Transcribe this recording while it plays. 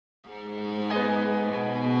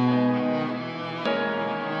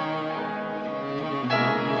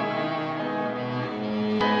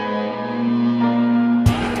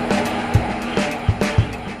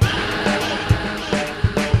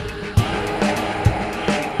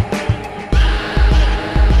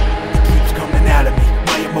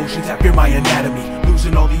hear my anatomy,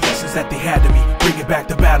 losing all the essence that they had to me. Bring it back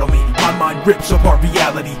to battle me. My mind rips apart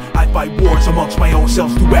reality. I fight wars amongst my own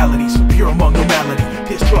self's dualities, pure among normality.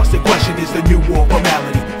 Distrust and question is the new war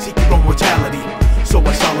formality. Seek your own mortality. So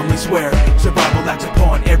I solemnly swear, survival acts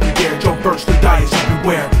upon every dare. Jump first, to die is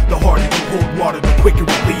everywhere. The harder you hold water, the quicker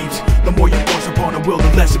it leaves. The more you force upon a will,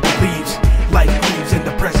 the less it believes. Life grieves in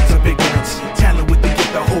the presence of ignorance. Talent with the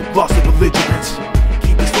gift of hope, lost to belligerence.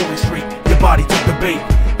 Keep the story straight, your body took the bait,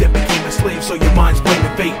 then became a slave, so your mind's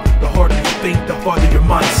blaming fate. The harder you think, the farther your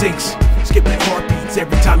mind sinks. Skipping heartbeats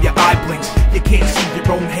every time your eye blinks. You can't see your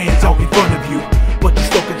own hands out in front of you, but you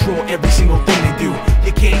still control every single thing they do.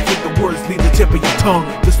 You can't hear the words leave the tip of your tongue.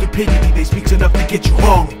 The stupidity they speak's enough to get you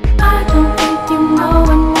hung. I don't think you know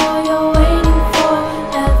what more you're waiting for.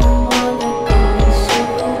 Evermore, let go and show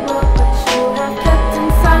the world what you have kept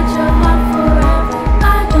inside your heart forever.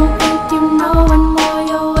 I don't think you know what more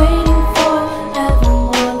you're waiting for.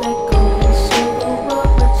 Evermore, let go and show the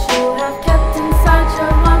world what you have kept inside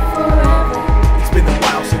your heart forever. It's been a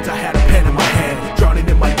while since I had a pen in my hand, drowning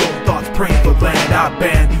in my own thoughts, praying for land. I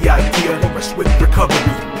banned the idea for a swift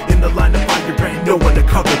recovery. In the line of fire ain't no one to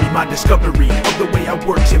cover me. My discovery of the way I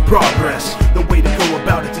work's in progress. The way to go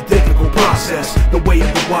about it's a difficult process. The way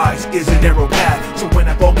of the wise is a narrow path. So when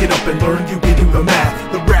I all get up and learn, you can do the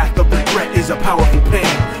math. The wrath of regret is a powerful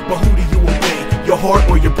pain. But who do you obey, your heart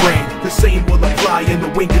or your brain? The same will apply in the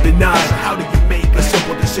wink of an eye. So how do you make a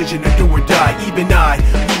simple decision to do or die? Even I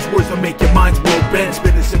use words to make your mind's world bend.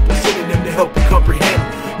 Spit a simple synonym to help you comprehend.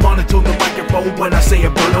 Monotone the microphone when I say a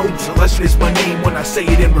burn. Celestial is my name when I say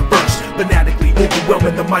it in reverse. Fanatically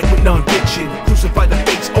overwhelming the mic with non-fiction. Crucify the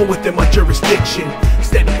fakes all within my jurisdiction.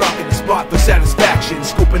 Steady rocking the spot for satisfaction.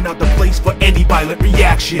 Scoping out the place for any violent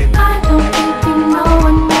reaction. I don't think you know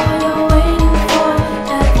what more you're waiting for.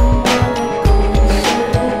 Evermore, let go and show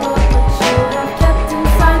the world what you have kept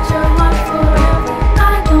inside your heart forever.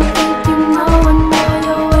 I don't think you know what more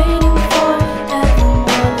you're waiting for.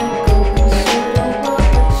 Evermore, let go and show the world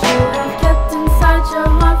what you have kept inside your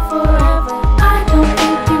heart forever. I don't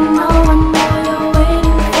think you know what more you're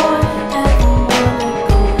waiting for. Evermore, let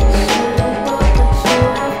go and show the world what you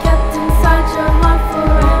have kept inside your heart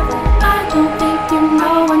forever. I don't think you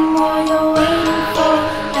know what more you're waiting for.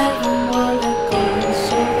 Evermore, let go and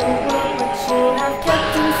show the world what you have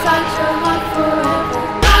kept inside your heart forever.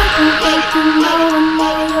 I don't think you know what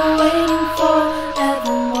more you're waiting for.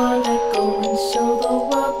 Evermore, let go and show the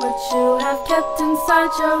world what you have kept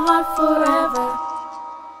inside your heart forever.